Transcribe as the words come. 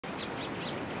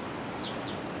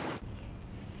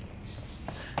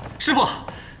师傅，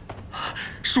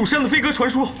蜀山的飞鸽传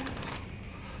书。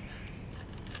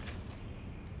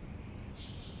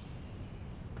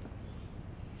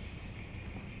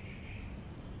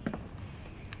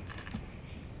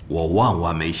我万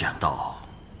万没想到，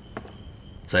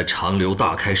在长流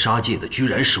大开杀戒的居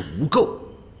然是无垢。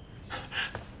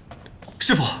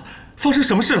师傅，发生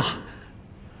什么事了？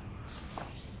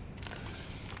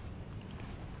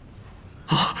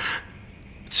啊，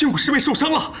千骨师妹受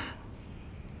伤了。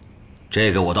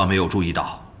这个我倒没有注意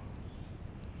到。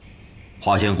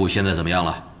花千骨现在怎么样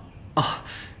了？啊，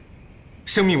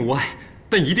生命无碍，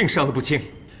但一定伤得不轻，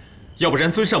要不然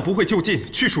尊上不会就近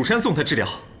去蜀山送他治疗。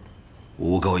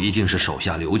 无垢一定是手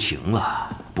下留情了，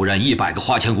不然100个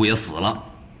花千骨也死了。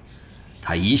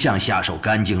他一向下手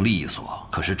干净利索，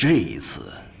可是这一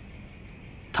次，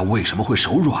他为什么会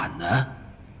手软呢？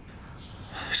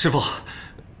师傅，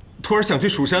徒儿想去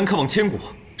蜀山看望千骨，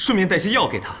顺便带些药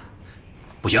给他。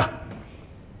不行，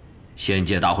仙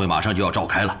界大会马上就要召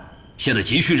开了，现在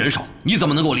急需人手，你怎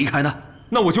么能够离开呢？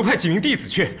那我就派几名弟子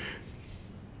去。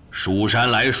蜀山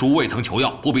来书未曾求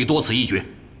药，不必多此一举。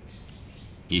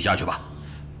你下去吧。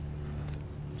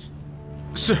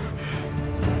 是。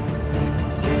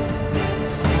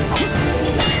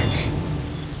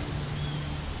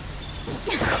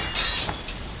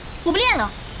我不练了。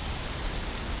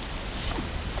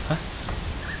啊！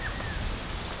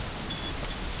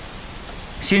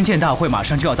仙剑大会马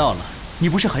上就要到了，你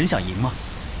不是很想赢吗？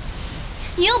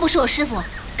你又不是我师傅，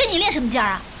跟你练什么劲儿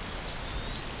啊？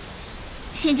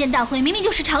仙剑大会明明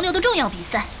就是长流的重要比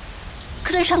赛，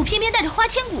可对上我偏偏带着花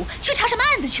千骨去查什么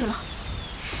案子去了。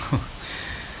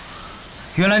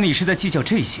 原来你是在计较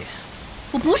这些，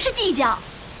我不是计较，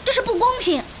这是不公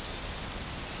平。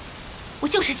我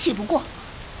就是气不过，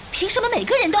凭什么每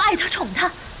个人都爱他宠他，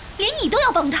连你都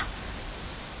要帮他？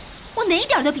我哪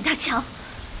点都比他强，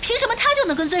凭什么他就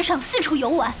能跟尊上四处游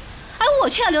玩，而我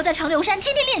却要留在长流山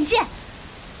天天练剑？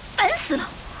烦死了！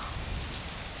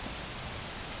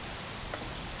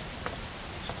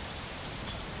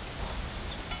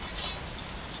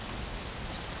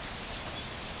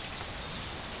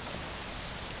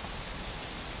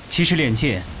其实练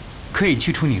剑可以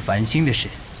去除你烦心的事，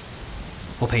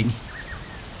我陪你。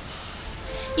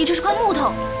你只是块木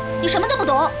头，你什么都不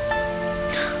懂。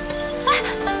哎，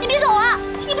你别走啊！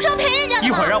你不是要陪人家的吗？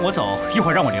一会儿让我走，一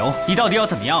会儿让我留，你到底要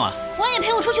怎么样啊？晚也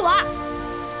陪我出去玩。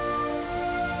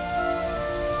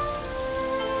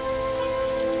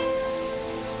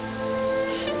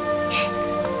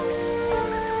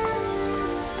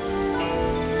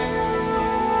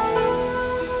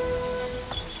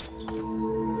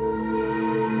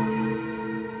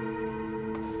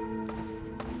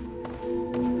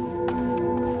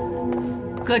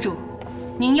阁主，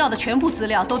您要的全部资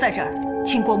料都在这儿，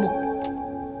请过目。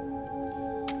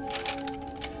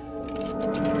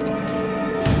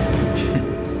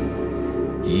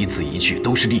哼，一字一句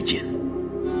都是利剑，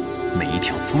每一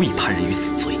条足以判人于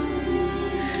死罪。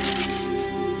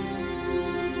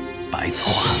白子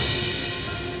画，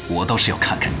我倒是要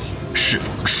看看你是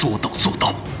否能说到做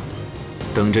到。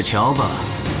等着瞧吧，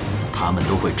他们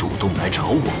都会主动来找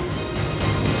我。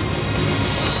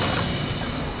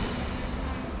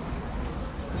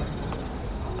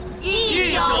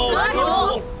 阁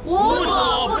主无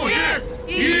所不知，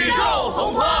宇宙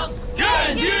洪荒，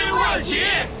任君问起。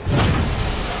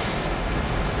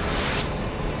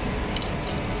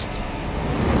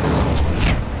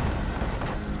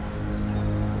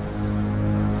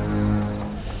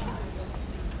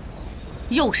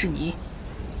又是你！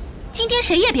今天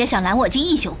谁也别想拦我进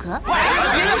一宿阁。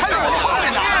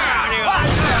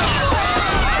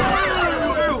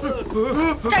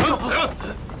站住！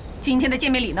今天的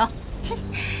见面礼呢？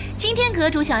 今天阁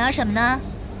主想要什么呢？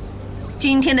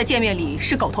今天的见面礼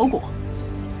是狗头果。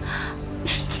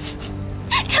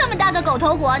这么大个狗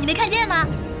头果，你没看见吗？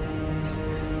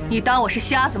你当我是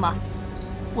瞎子吗？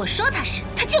我说他是，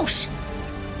他就是。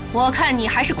我看你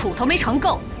还是苦头没尝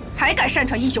够，还敢擅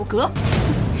闯一宿阁。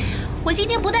我今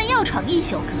天不但要闯一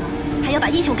宿阁，还要把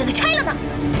一宿阁给拆了呢。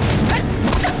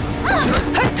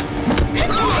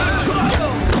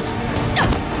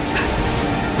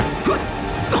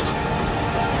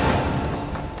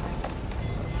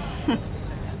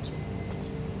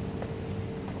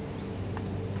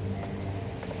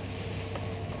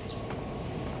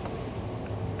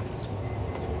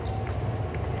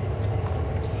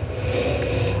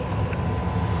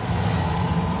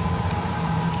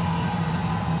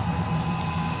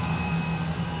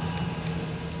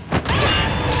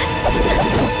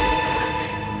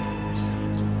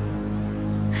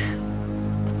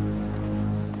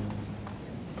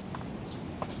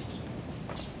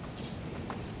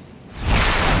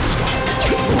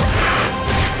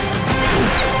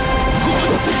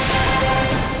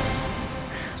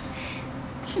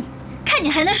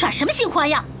耍什么新花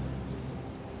样？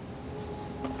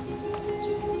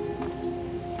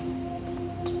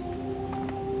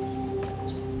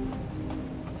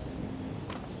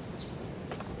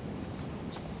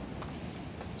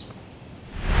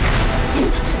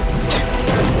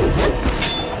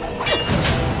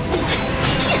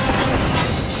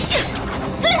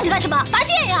愣着干什么？拔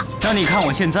剑呀！让你看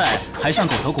我现在还像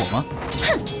狗头果吗？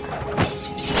哼！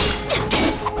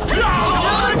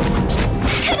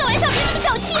开个玩笑，别那么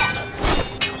小气。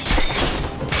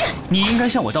你应该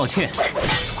向我道歉。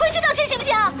回去道歉行不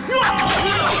行？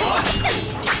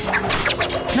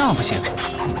那不行。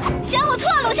想我错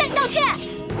了，我向你道歉。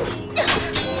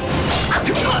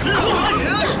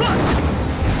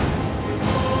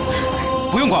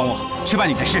不用管我，去办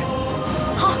你的事。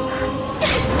好，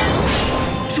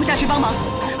属下去帮忙。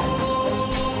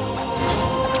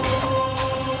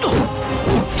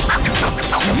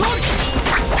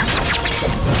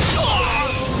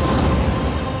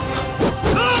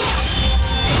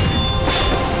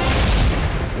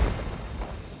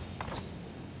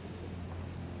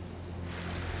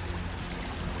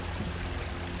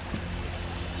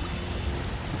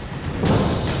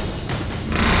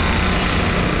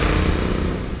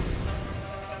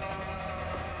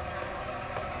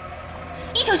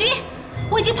一宿君，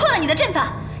我已经破了你的阵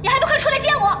法，你还不快出来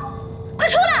见我！快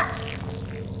出来！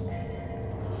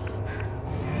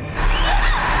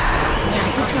你要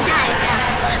付出代价，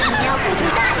你要付出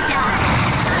代价，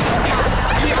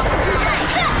你要付出代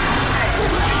价。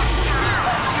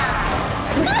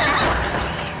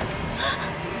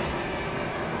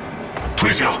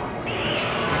退下！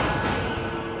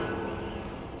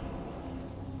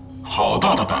好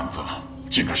大的胆子，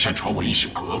竟敢擅闯我一宿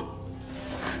阁！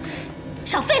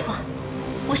少废话，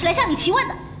我是来向你提问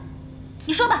的。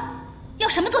你说吧，要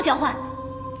什么做交换？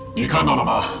你看到了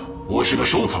吗？我是个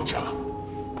收藏家，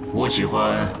我喜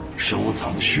欢收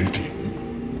藏虚鼎。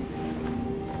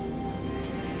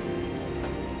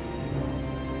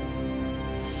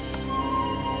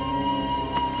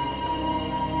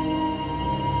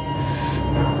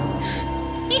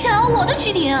你想要我的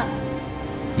虚鼎？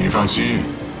你放心，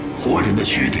活人的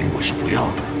虚鼎我是不要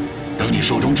的。等你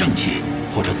寿终正寝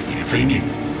或者死于非命，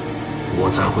我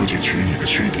才会去取你的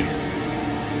虚鼎。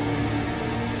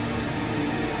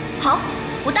好，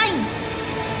我答应你。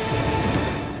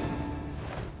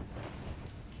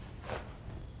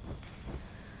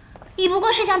你不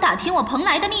过是想打听我蓬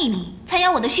莱的秘密，才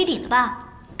要我的虚鼎的吧？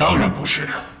当然不是，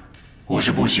我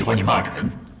是不喜欢你骂人，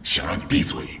想让你闭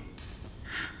嘴。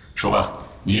说吧，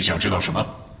你想知道什么？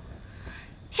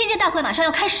仙剑大会马上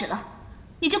要开始了，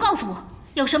你就告诉我，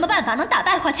有什么办法能打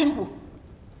败花千骨？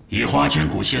以花千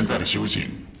骨现在的修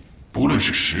行，不论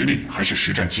是实力还是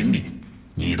实战经历，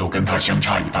你都跟他相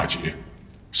差一大截，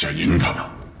想赢他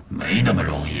没那么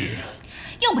容易。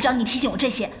用不着你提醒我这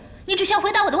些，你只需要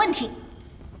回答我的问题。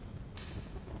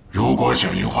如果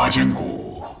想赢花千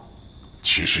骨，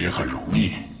其实也很容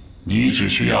易，你只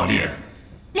需要练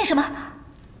什么？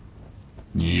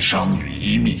霓裳羽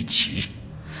衣秘籍。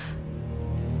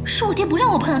是我爹不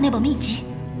让我碰到那本秘籍。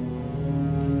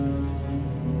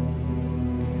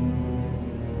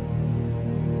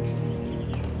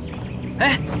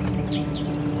哎，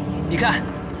你看，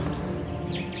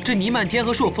这倪漫天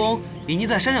和朔风已经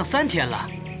在山上3天了，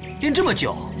练这么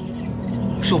久，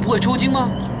手不会抽筋吗？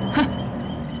哼，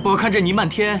我看这倪漫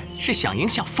天是想赢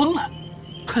想疯了。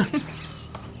哼！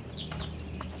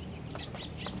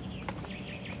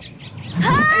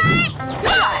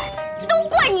都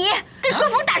怪你，跟朔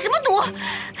风打什么赌，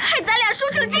害咱俩输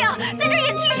成这样，在这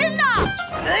演替身呢。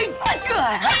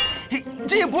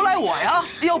这也不赖我呀，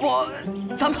要不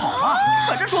咱跑吧，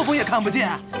反正朔风也看不见。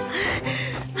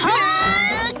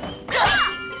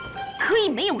可以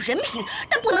没有人品，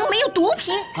但不能没有毒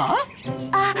品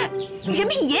啊！人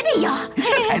品也得有，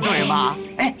这才对嘛！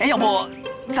哎，要不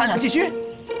咱俩继续？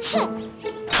哼！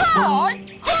好！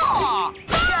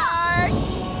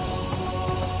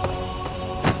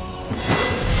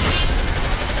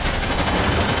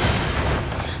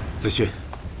子勋，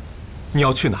你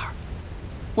要去哪儿？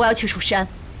我要去蜀山，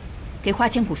给花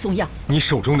千骨送药。你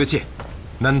手中的剑，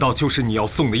难道就是你要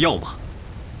送的药吗？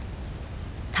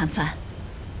谭帆，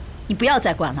你不要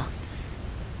再管了。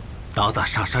打打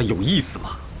杀杀有意思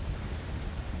吗？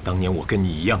当年我跟你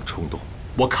一样冲动，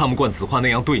我看不惯子画那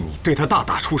样对你，对他大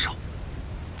打出手，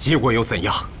结果又怎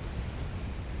样？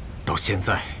到现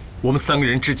在，我们3个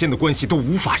人之间的关系都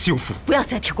无法修复。不要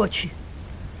再提过去，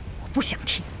我不想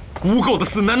听。无垢的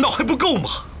死难道还不够吗？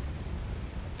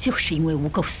就是因为无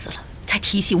垢死了，才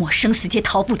提醒我生死劫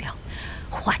逃不了，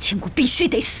花千骨必须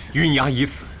得死。云崖已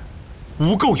死，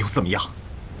无垢又怎么样？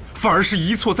反而是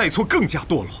一错再错，更加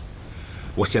堕落。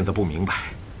我现在不明白，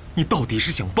你到底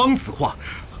是想帮子画，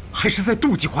还是在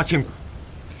妒忌花千骨？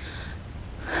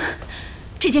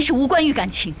这件事无关于感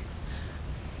情。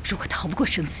如果逃不过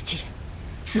生死劫，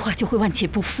子画就会万劫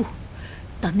不复。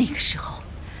到那个时候，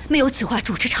没有子画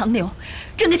主持长流，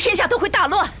整个天下都会大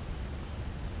乱。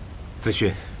子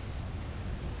勋，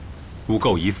吴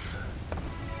垢已死，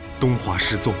东华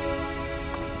失踪，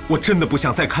我真的不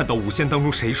想再看到五仙当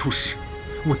中谁出事。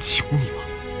我求你了，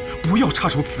不要插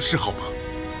手此事好吗？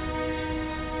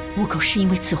吴垢是因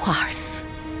为子画而死，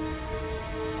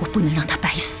我不能让他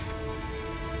白死。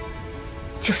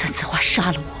就算子画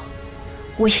杀了我，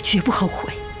我也绝不后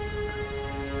悔。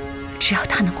只要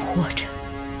他能活着，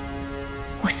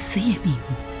我死也瞑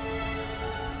目。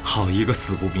好一个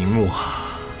死不瞑目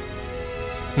啊！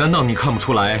难道你看不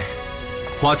出来，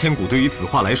花千骨对于子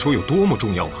画来说有多么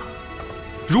重要吗？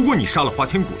如果你杀了花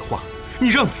千骨的话，你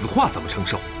让子画怎么承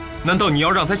受？难道你要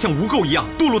让他像吴垢一样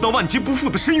堕落到万劫不复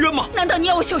的深渊吗？难道你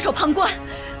要我袖手旁观，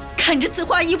看着子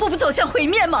画一步步走向毁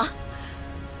灭吗？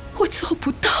我做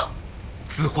不到。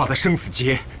子画的生死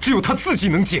劫，只有他自己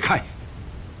能解开。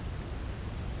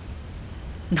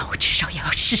那我至少也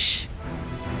要试试。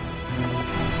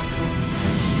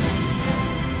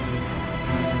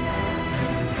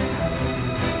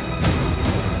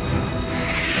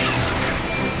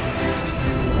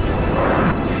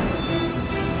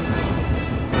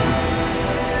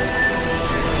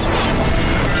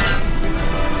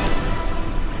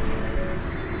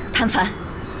谭凡，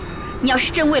你要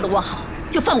是真为了我好，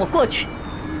就放我过去。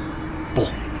不。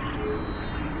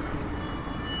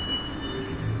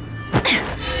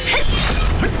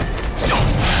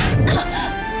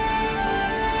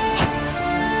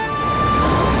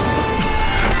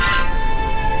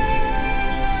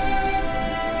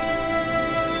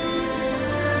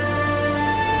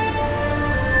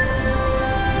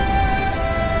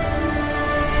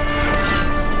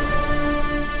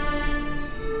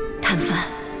谭凡，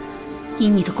以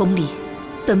你的功力，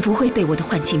本不会被我的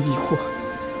幻境迷惑，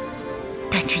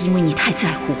但只因为你太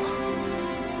在乎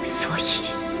我，所以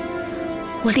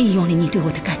我利用了你对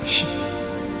我的感情。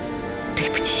对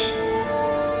不起。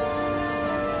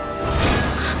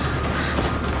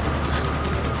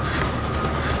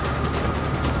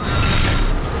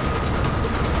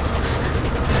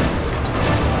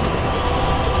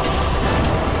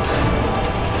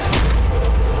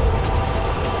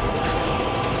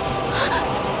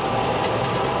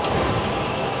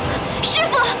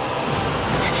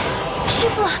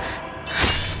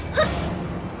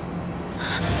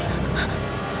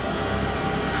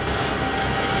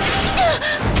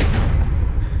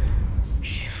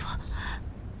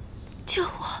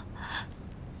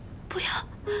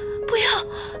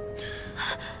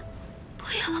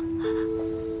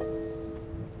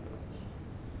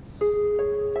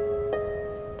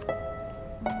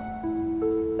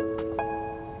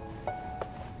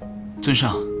尊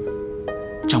上，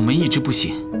掌门意志不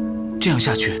行，这样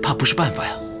下去怕不是办法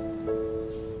呀。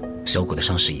小骨的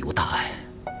伤势已无大碍，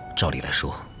照理来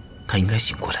说，他应该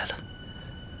醒过来了。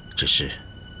只是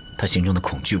他心中的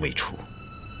恐惧未除，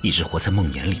一直活在梦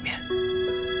魇里面。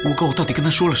吴垢到底跟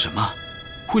他说了什么，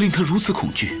会令他如此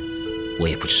恐惧？我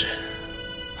也不知。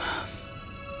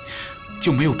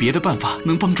就没有别的办法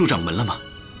能帮助掌门了吗？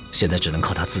现在只能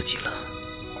靠他自己了，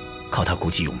靠他鼓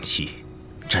起勇气，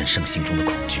战胜心中的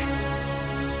恐惧。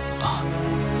啊，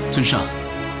尊上，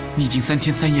你已经3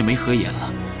天3夜没合眼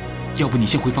了，要不你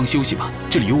先回房休息吧，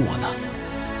这里有我呢。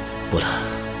不了，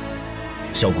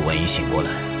小骨万一醒过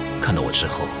来，看到我之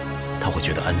后，他会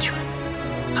觉得安全，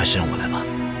还是让我来吧。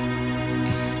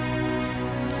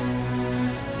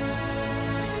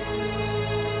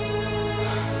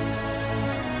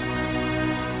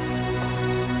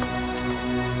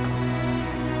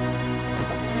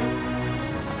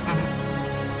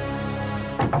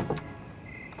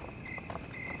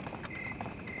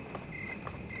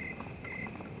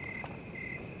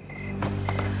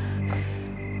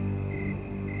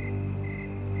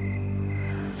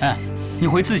哎，你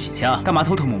回自己家干嘛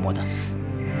偷偷摸摸的？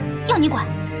要你管！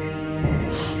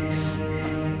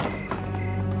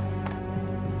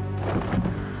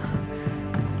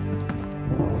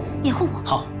掩护我。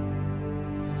好。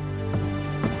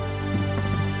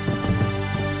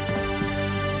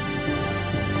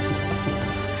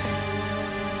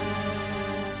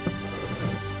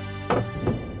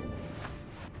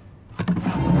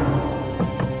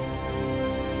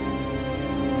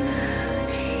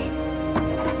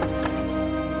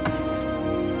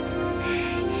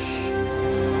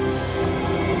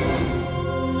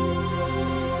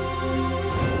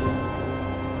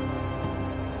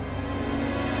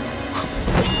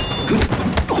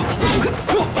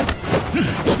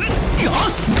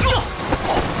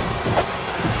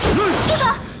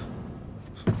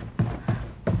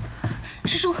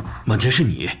师叔，满天是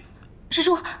你。师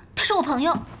叔，他是我朋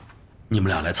友。你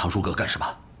们俩来藏书阁干什么？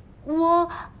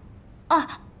我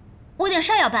有点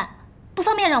事儿要办，不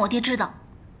方便让我爹知道。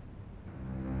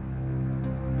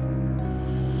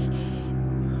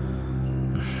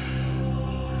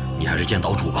你还是见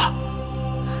岛主吧。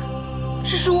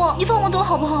师叔，你放我走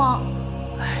好不好？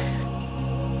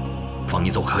放你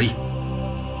走可以，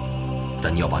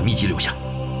但你要把秘籍留下。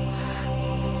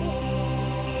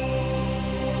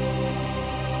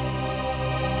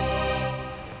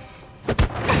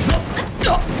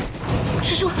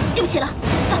师叔，对不起了，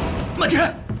走。满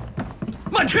天，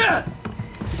满天！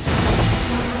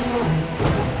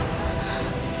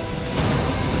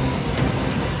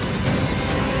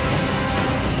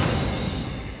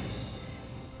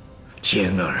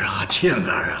天儿啊，天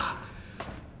儿啊！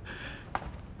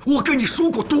我跟你说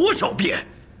过多少遍，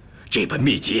这本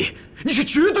秘籍你是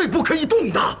绝对不可以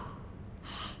动的。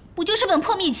不就是本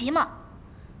破秘籍吗？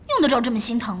用得着这么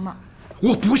心疼吗？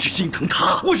我不是心疼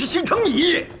他，我是心疼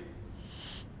你。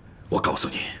我告诉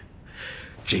你，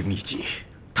这秘籍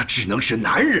它只能是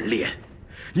男人练，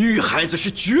女孩子是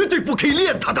绝对不可以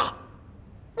练它的。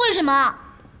为什么？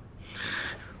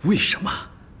为什么？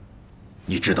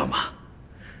你知道吗？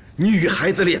女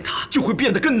孩子练它就会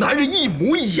变得跟男人一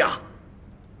模一样。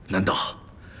难道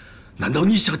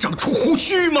你想长出胡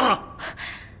须吗？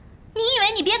你以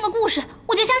为你编个故事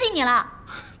我就相信你了？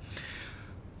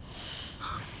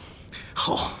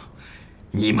好，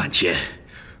倪满天，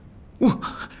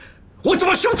我怎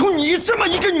么生出你这么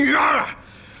一个女儿？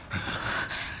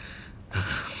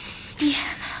爹，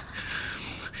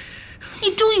你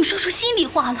终于说出心里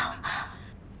话了。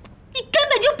你根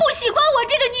本就不喜欢我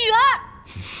这个女儿，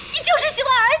你就是喜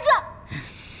欢儿子。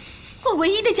我唯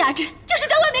一的价值就是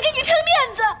在外面给你撑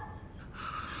面子。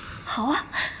好啊，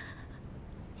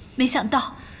没想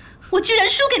到我居然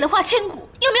输给了花千骨，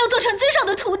又没有做成尊上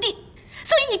的徒弟，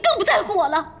所以你更不在乎我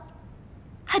了，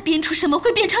还编出什么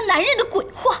会变成男人的鬼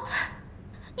话。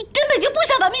你根本就不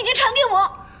想把秘籍传给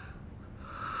我。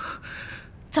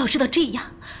早知道这样，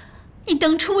你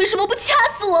当初为什么不掐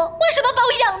死我？为什么把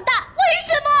我养大？为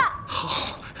什么？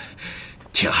好，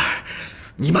天儿，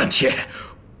倪满天，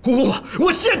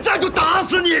我现在就打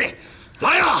死你！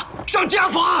来呀，上家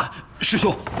法！师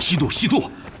兄，息怒，息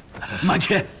怒！满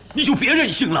天，你就别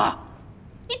任性了。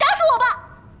你打死我吧！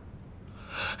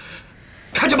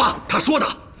看着吧，他说的，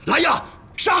来呀，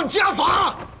上家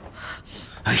法！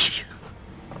哎呀！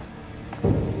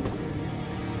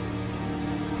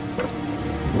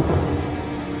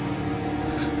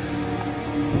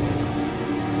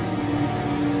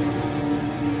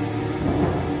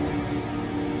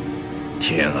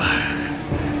天儿，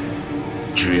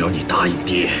只要你答应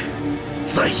爹，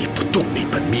再也不动那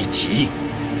本秘籍，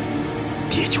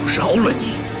爹就饶了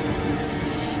你。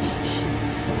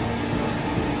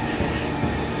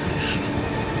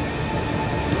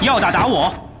要打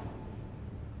我！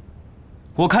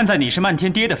我看在你是漫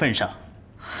天爹的份上，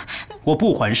我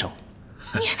不还手。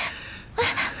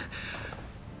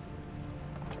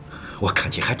我看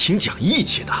你还挺讲义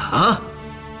气的啊！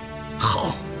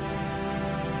好。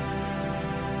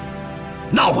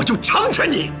那我就成全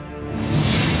你！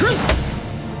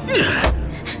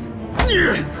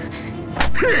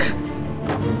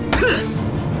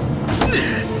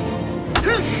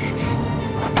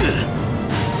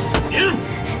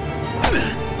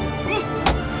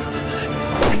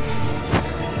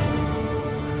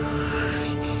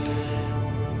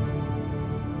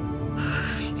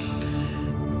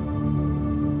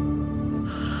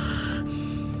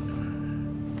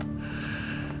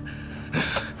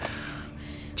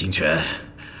金泉，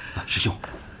师兄，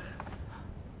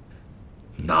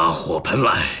拿火盆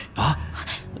来啊！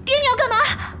爹，你要干嘛？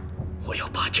我要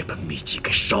把这本秘籍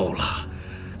给烧了，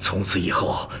从此以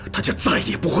后他就再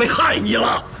也不会害你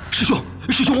了。师兄，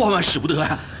师兄万万使不得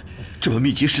呀！这本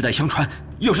秘籍世代相传，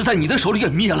要是在你的手里给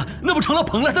灭了，那不成了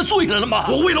蓬莱的罪人了吗？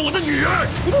我为了我的女儿，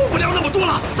顾不了那么多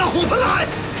了，拿火盆来！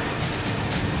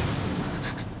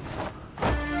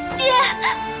爹，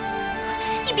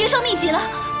你别烧秘籍了。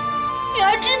女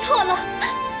儿知错了，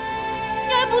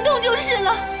女儿不动就是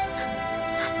了。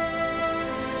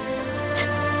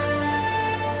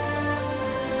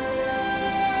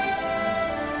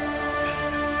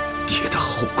爹的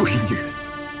好闺女，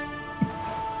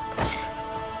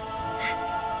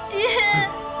爹。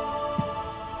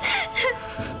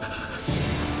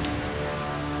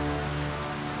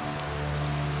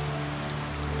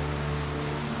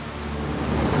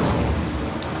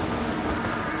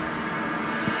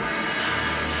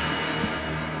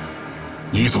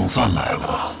你总算来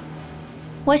了。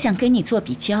我想跟你做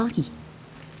笔交易。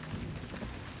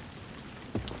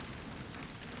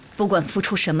不管付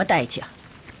出什么代价，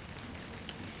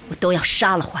我都要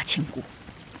杀了花千骨。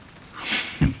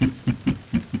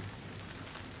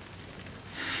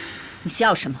你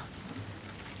笑什么？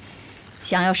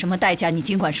想要什么代价，你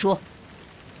尽管说。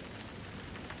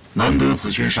难得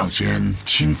紫轩上仙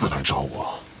亲自来找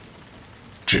我，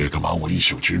这个忙我李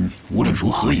秀君无论如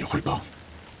何也会帮。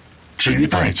至于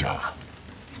代价，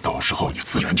到时候你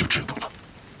自然就知道了。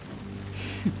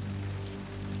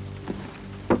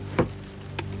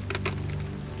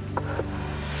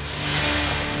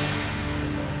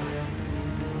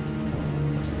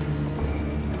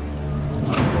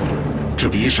这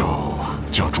匕首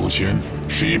叫诛仙，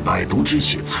是以百毒之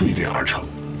血淬炼而成。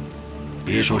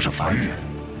别说是凡人，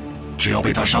只要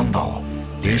被他伤到，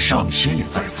连上仙也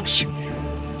在所幸免。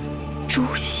诛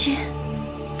仙，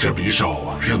这匕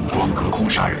首刃光隔空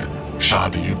杀人，杀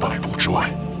敌于百步之外。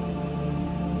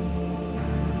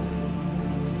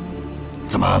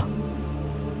怎么，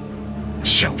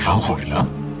想反悔了？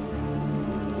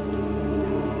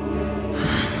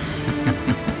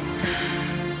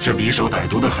这匕首歹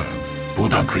毒得很。不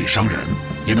但可以伤人，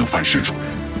也能反噬主人。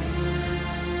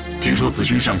听说紫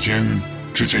薰上仙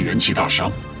之前元气大伤，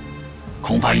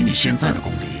恐怕以你现在的功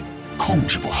力，控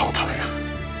制不好他呀。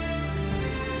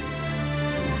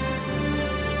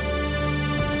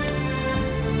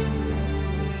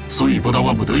所以不到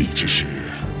万不得已之时，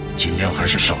尽量还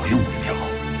是少用为妙。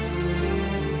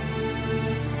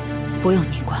不用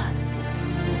你管，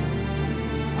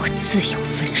我自有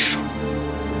分数。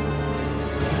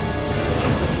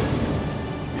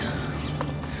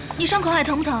你伤口还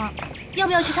疼不疼？要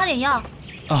不要去擦点药？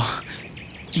哦，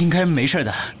应该没事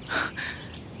的。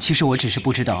其实我只是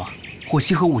不知道火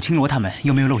蜥和武青罗他们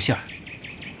有没有露馅儿。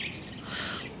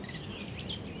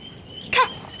看，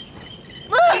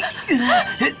我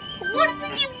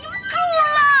顶不住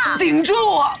了！顶住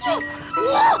啊！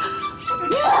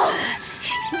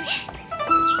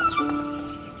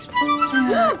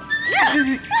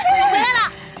回来了。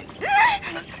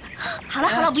好了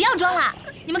好了，不要装了，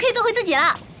你们可以做回自己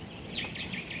了。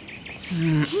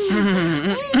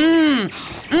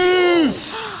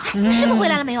师傅回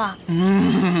来了没有啊？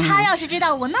他要是知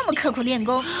道我那么刻苦练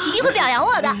功，一定会表扬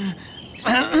我的。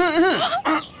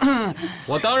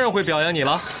我当然会表扬你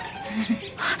了。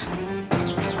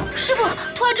师傅，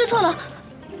徒儿知错了，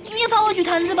你也罚我举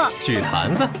坛子吧。举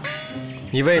坛子？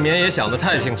你未免也想得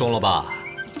太轻松了吧？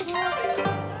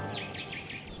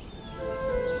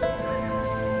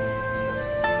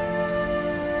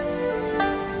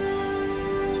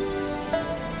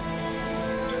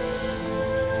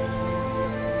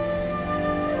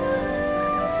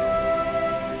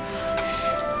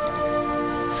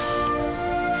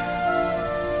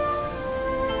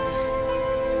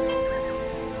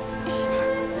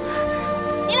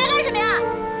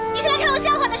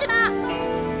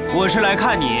我是来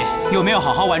看你有没有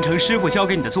好好完成师傅交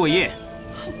给你的作业。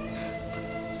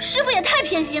师傅也太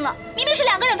偏心了，明明是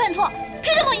2个人犯错，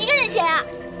凭什么我一个人写呀？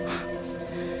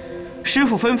师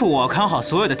傅吩咐我看好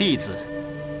所有的弟子，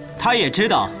他也知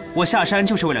道我下山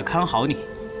就是为了看好你。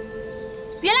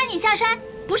原来你下山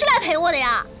不是来陪我的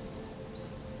呀？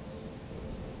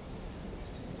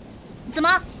怎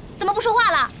么不说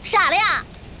话了？傻了呀？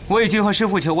我已经和师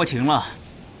傅求过情了，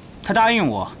他答应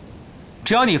我。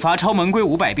只要你罚抄门规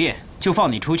500遍，就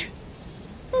放你出去。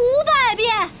500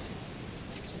遍！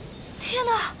天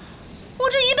哪，我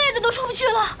这一辈子都出不去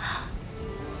了。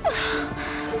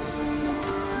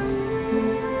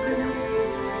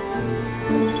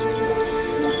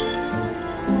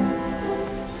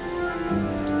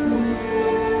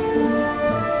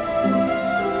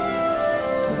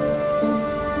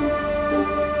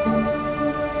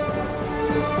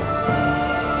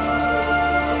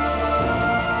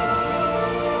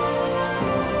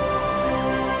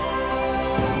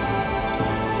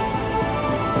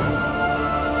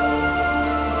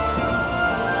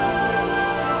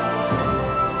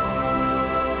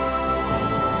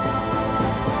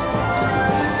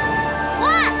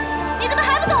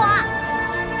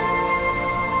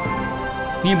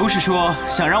你不是说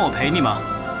想让我陪你吗？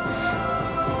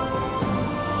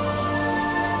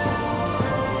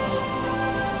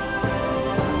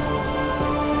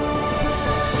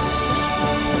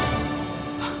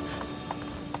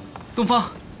东方、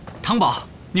唐宝，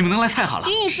你们能来太好了。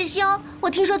云隐师兄，我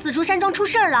听说紫竹山庄出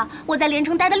事儿了，我在连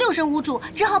城待的6声无主，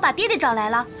只好把爹爹找来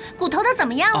了。骨头他怎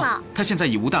么样了？他现在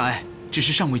已无大碍，只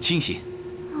是尚未清醒。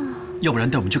要不然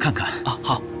带我们去看看啊？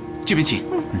好，这边请。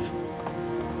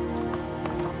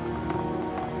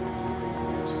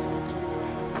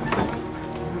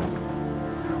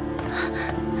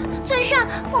尊上，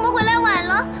我们回来晚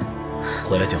了。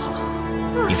回来就好，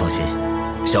你放心，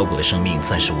小骨的生命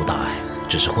暂时无大碍，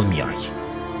只是昏迷而已。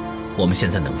我们现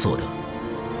在能做的，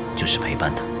就是陪伴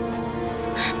他。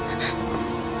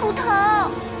骨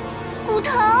头，骨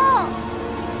头。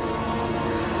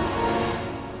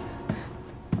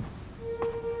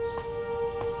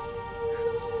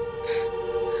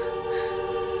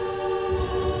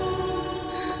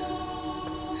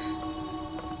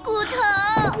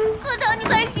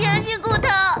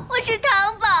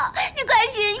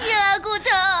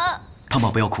 汤宝，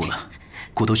不要哭了。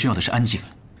骨头需要的是安静，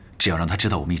只要让他知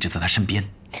道我们一直在他身边，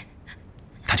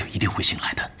他就一定会醒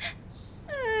来的。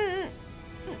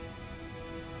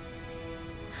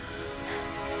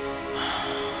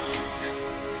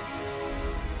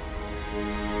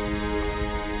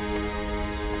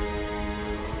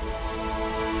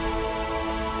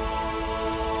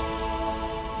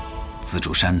紫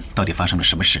竹山到底发生了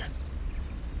什么事？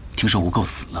听说无垢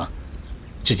死了，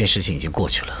这件事情已经过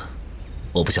去了，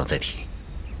我不想再提。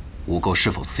无垢是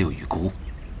否死有余辜？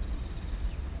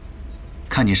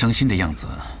看你伤心的样子，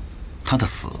他的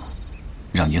死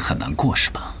让你很难过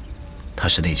是吧？他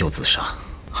是内疚自杀。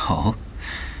哦，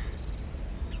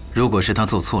如果是他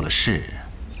做错了事，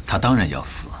他当然要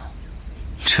死，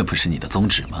这不是你的宗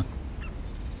旨吗？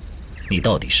你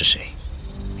到底是谁？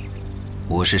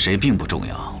我是谁并不重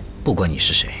要，不管你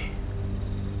是谁，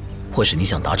或是你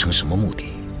想达成什么目的，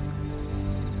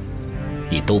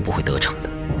你都不会得逞的。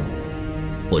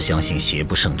我相信邪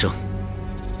不胜正。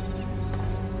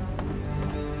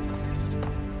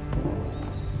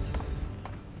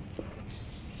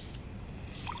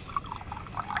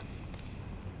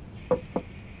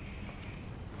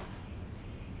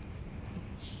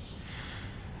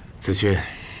子轩，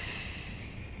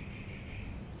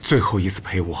最后一次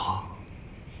陪我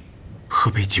喝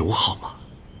杯酒好吗？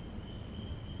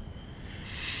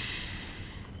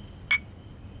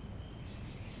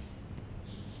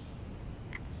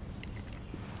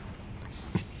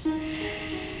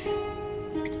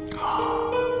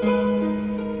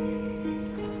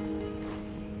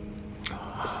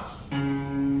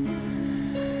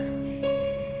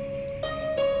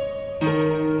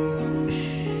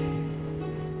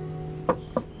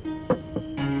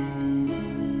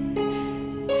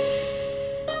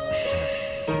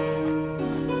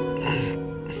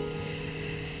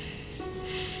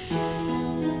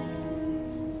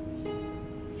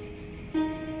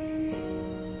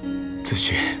子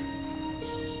轩，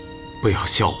不要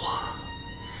笑我，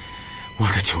我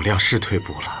的酒量是退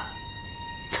步了，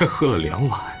才喝了2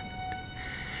碗，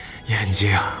眼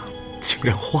睛竟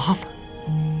然花了。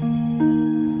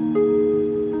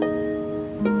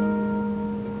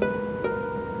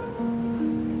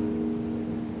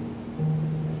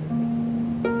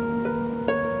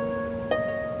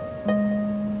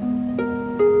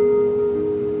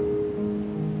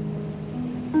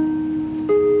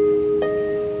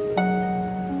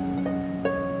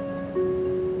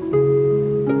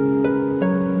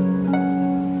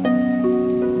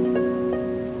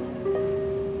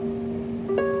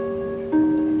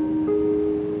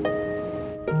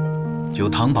有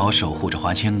唐宝守护着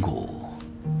花千骨，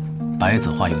白子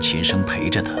画用琴声陪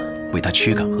着他，为他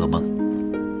驱赶噩梦。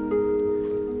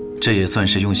这也算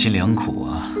是用心良苦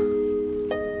啊。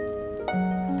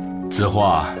子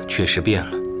画确实变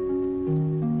了，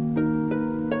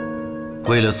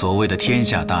为了所谓的天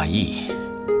下大义，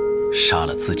杀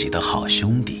了自己的好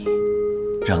兄弟，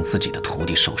让自己的徒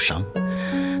弟受伤，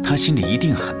他心里一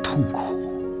定很痛苦。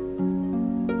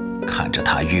看着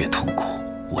他越痛苦，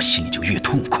我心里就越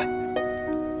痛快。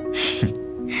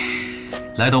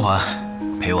来，东华，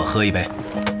陪我喝一杯。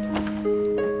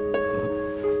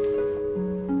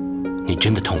你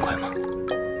真的痛快吗？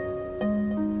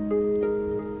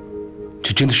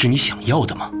这真的是你想要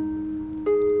的吗？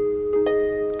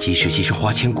即使牺牲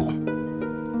花千骨，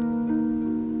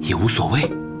也无所谓。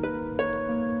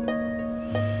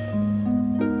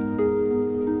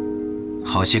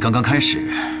好戏刚刚开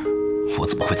始，我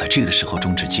怎么会在这个时候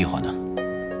终止计划呢？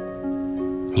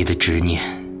你的执念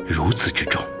如此之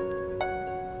重，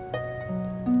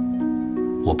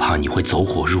我怕你会走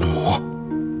火入魔。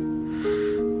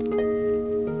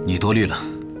你多虑了，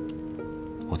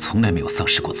我从来没有丧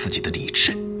失过自己的理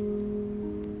智。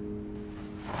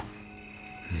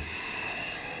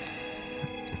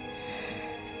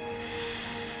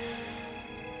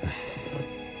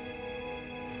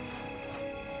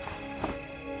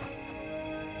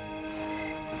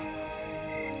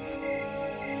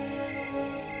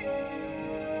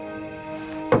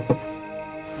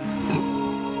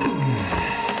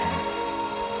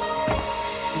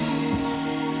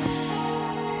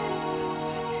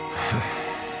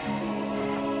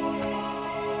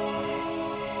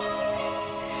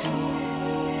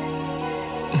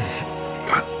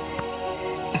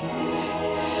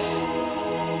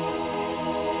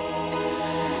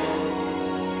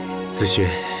子轩，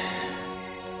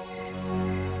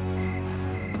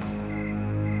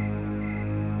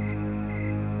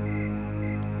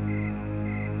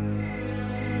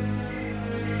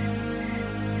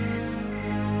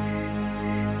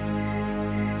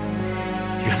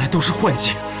原来都是幻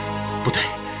境。不对，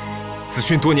子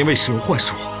轩多年未使用幻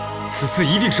术，此次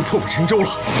一定是破釜沉舟了。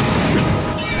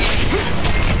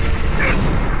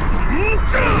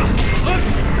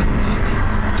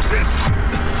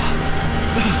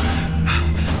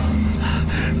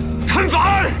陈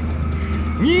凡，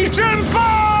你真笨！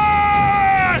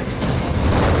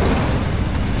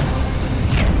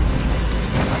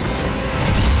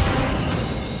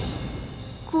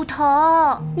骨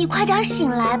头，你快点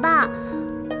醒来吧！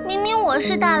明明我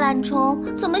是大懒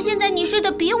虫，怎么现在你睡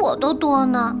得比我都多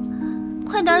呢？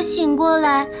快点醒过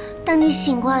来！等你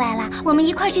醒过来了，我们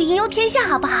一块去云游天下，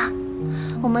好不好？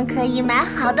我们可以买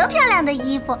好多漂亮的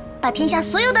衣服，把天下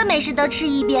所有的美食都吃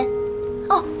一遍。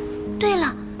哦，对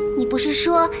了，你不是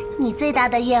说你最大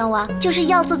的愿望就是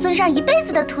要做尊上一辈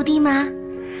子的徒弟吗？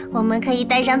我们可以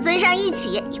带上尊上一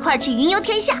块去云游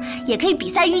天下，也可以比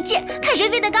赛御剑，看谁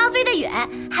飞得高飞得远，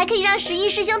还可以让11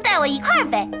师兄带我一块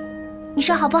飞。你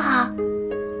说好不好？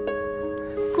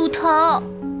骨头，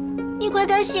你快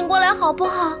点醒过来好不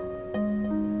好？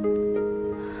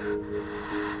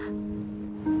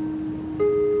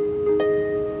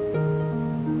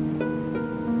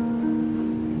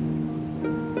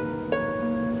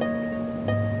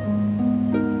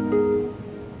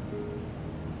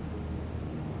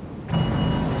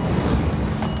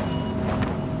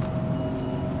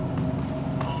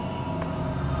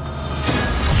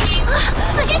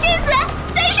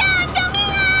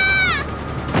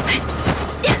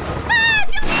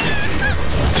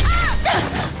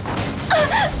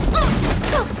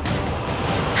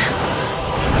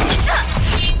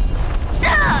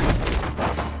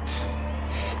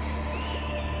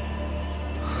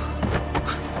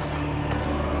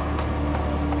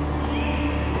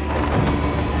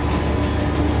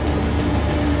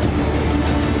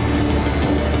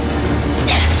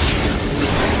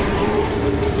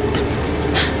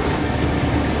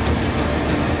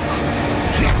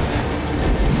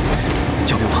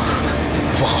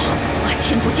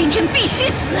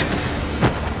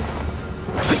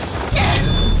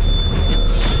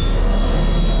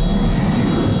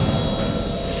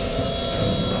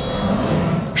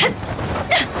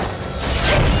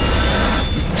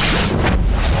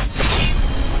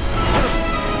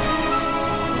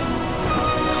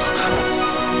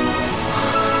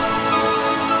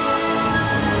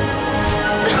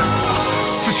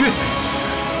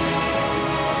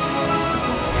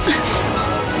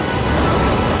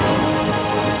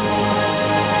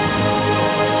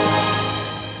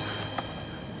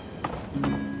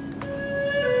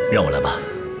让我来吧，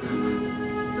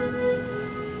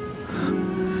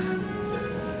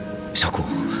小姑。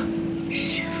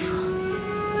师父，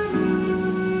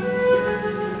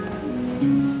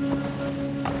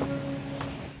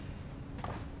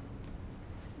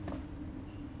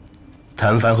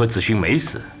谭凡和子勋没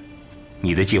死，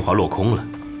你的计划落空了。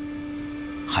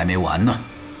还没完呢，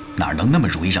哪能那么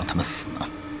容易让他们死呢？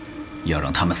要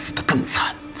让他们死得更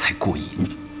惨才过瘾。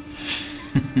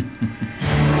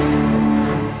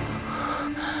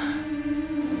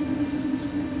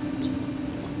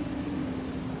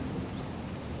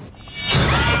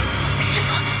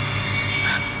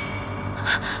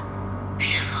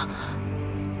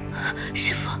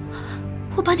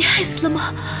我把你害死了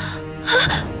吗？啊！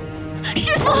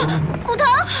师父，骨头，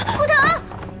骨头，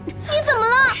你怎么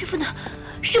了？师父呢？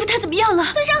师父他怎么样了？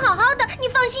尊上好好的，你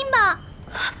放心吧。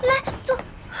来，坐。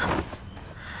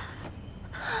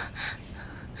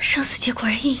生死劫果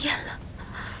然应验了，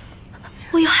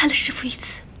我又害了师父一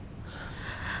次。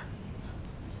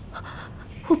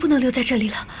我不能留在这里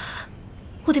了，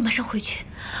我得马上回去，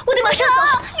我得马上走。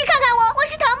你看看我，我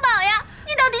是唐宝呀，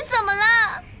你到底怎么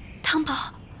了？唐宝。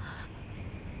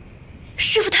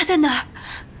师父他在哪儿？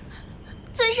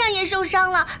尊上也受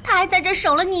伤了，他还在这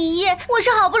守了你一夜。我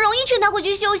是好不容易劝他回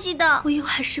去休息的。我又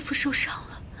害师父受伤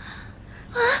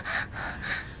了。啊！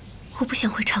我不想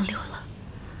回长留了，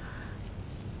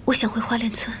我想回花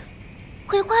莲村。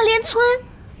回花莲村？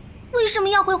为什么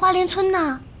要回花莲村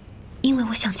呢？因为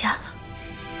我想家了。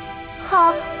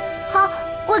好，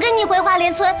我跟你回花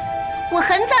莲村。我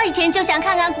很早以前就想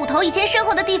看看骨头以前生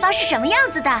活的地方是什么样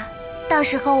子的，到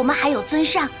时候我们还有尊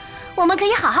上。我们可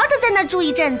以好好的在那住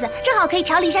一阵子，正好可以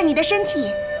调理一下你的身体。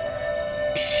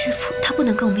师父他不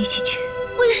能跟我们一起去，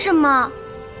为什么？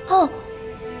哦，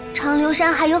长留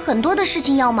山还有很多的事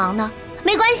情要忙呢。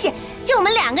没关系，就我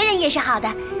们2个人也是好的。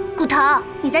骨头，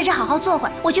你在这好好坐会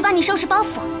儿，我去帮你收拾包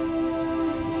袱。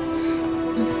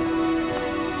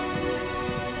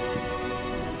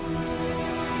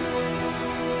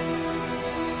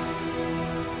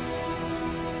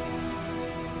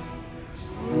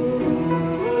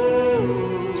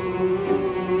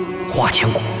花千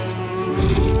骨，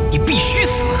你必须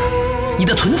死！你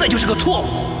的存在就是个错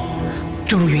误，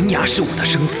正如云雅是我的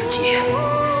生死劫，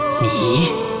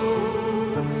你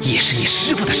也是你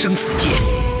师父的生死劫。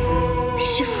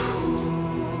师父，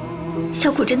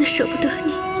小骨真的舍不得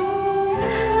你，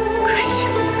可是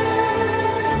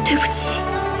对不起，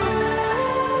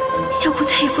小骨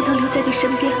再也不能留在你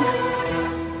身边了。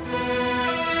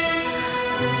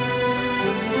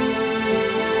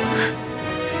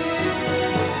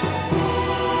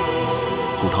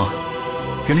骨头，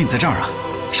原来你在这儿啊！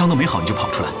伤都没好你就跑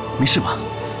出来，没事吧？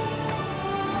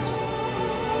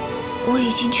我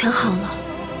已经全好了。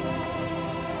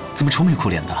怎么愁眉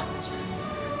苦脸的？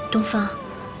东方，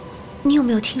你有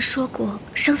没有听说过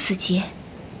生死劫？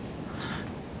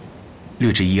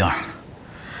略知一二。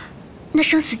那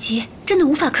生死劫真的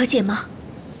无法可解吗？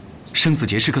生死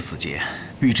劫是个死劫，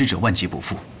遇之者万劫不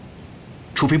复，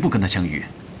除非不跟他相遇，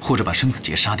或者把生死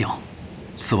劫杀掉，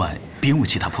此外别无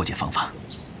其他破解方法。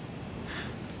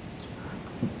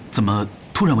怎么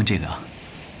突然问这个啊？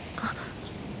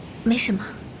没什么。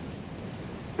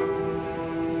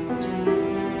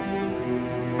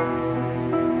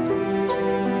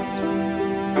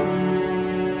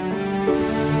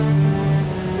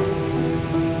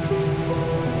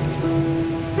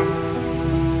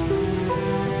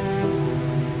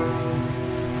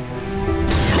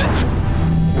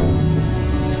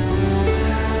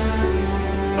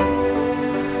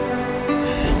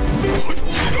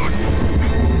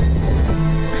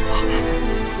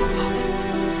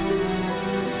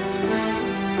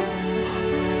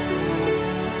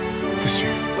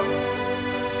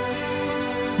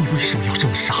为什么要这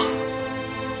么杀？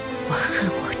我恨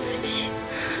我自己，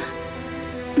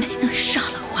没能杀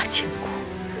了花千骨。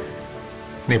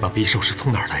那把匕首是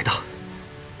从哪儿来的？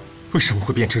为什么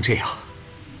会变成这样？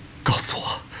告诉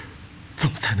我，怎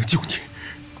么才能救你？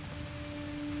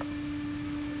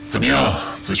怎么样，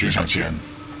子勋上仙？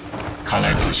看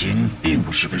来此行并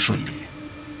不十分顺利，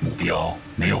目标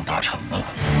没有达成啊。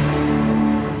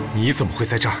你怎么会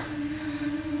在这儿？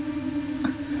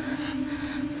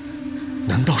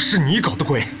难道是你搞的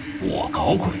鬼？我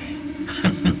搞鬼？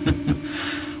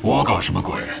我搞什么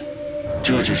鬼？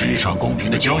这只是一场公平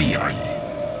的交易而已。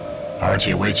而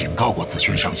且我也警告过子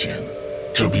勋上仙，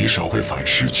这匕首会反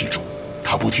噬其主，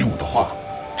他不听我的话，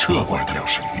这怪得了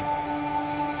谁？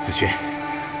子勋，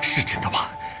是真的吗？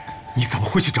你怎么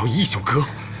会去找一宿哥？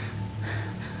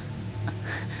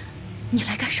你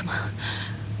来干什么？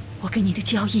我跟你的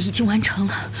交易已经完成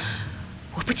了，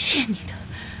我不欠你的，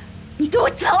你给我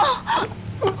走！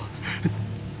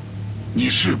你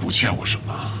是不欠我什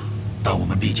么，但我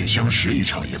们毕竟相识一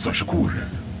场，也算是故人。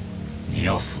你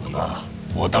要死了，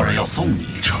我当然要送你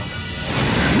一程。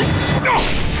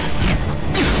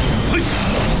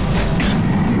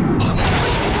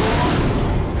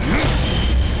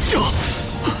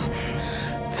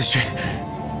子勋，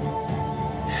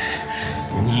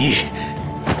你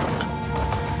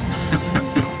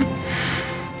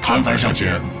谭凡上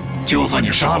仙，就算你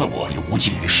杀了我，也无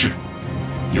济于事。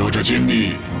有这精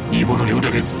力，你不如留着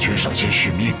给子轩上仙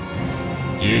续命，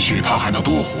也许他还能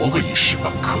多活个1时半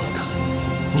刻的。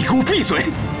你给我闭嘴！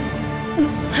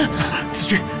子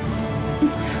轩，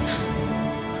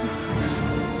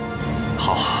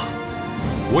好，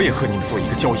我也和你们做一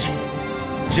个交易，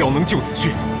只要能救子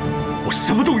轩，我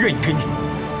什么都愿意给你。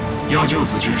要救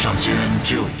子轩上仙，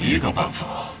只有一个办法，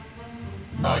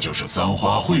那就是3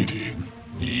花会顶，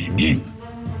以命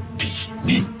抵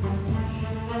命。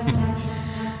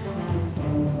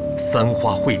 3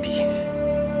花会顶，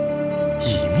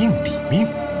以命抵命。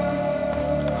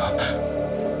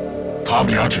他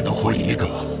们俩只能活一个，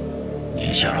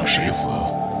你想让谁死？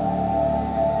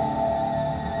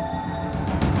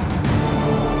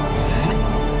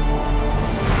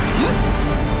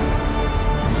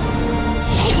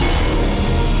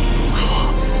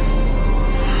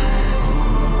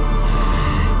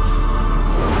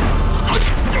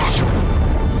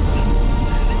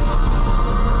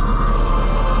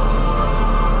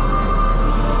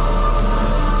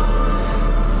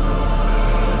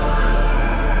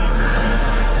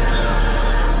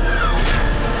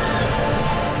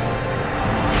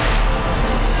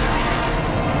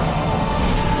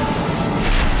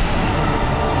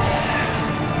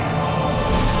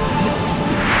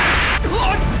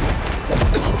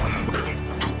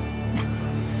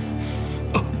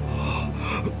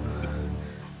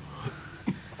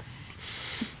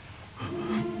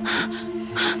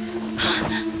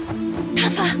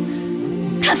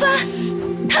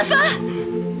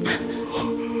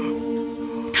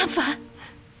谭凡，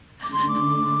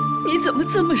你怎么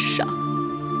这么傻？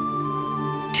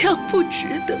这样不值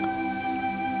得。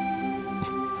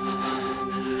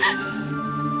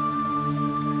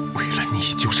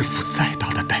你就是付再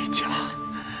大的代价，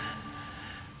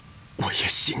我也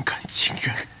心甘情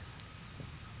愿。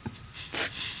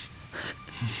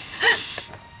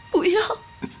不要，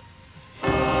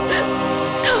唐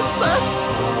帆。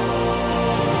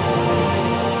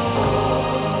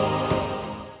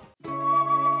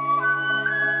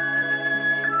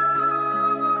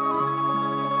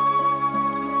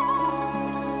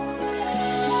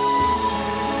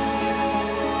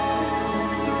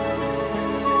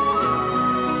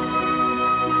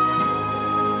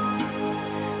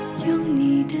用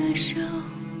你的手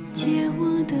解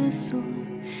我的锁，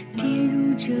跌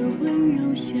入这温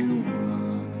柔漩涡。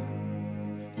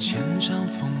千丈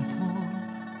风波，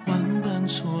万般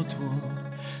蹉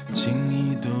跎，情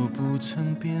意都不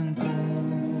曾变过。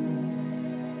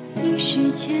一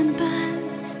世牵绊，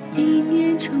一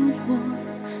念成祸，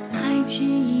还只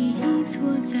一错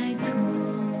再错。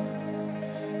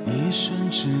一瞬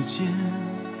之间，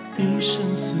一生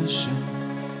厮守，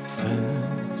粉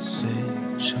碎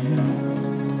沉默。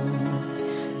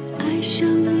爱上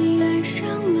你，爱上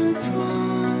了错，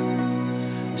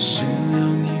失了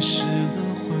你，失了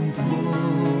魂魄。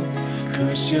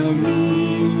可笑命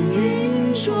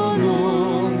运捉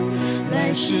弄，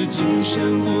来世今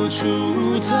生无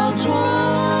处逃脱。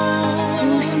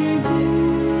不是不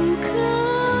可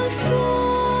说，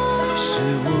是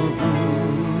我不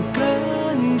敢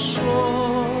说。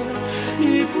一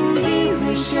步一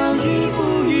微笑，一步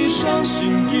一伤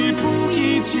心，一步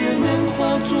一劫难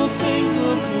化作飞蛾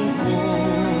扑火。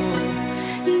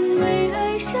因为爱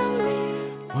上你，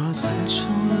我才成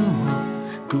了我，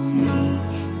供你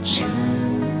沉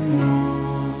默。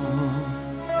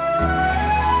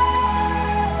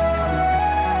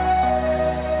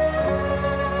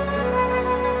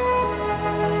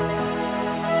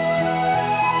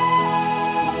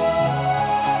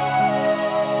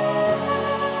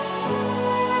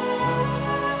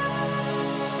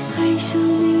爱上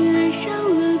你，爱上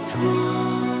了错，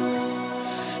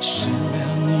失了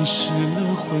你，失了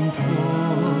魂魄。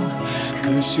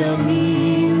可笑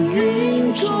命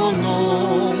运捉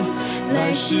弄，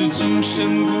来世今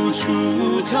生无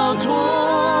处逃脱。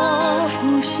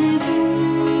不是不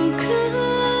可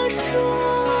说，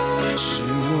是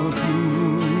我不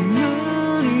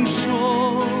能说。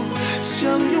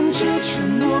相拥着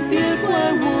承诺，别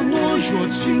怪我懦弱，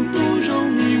情不容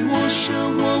你我舍，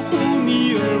我护你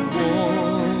而活。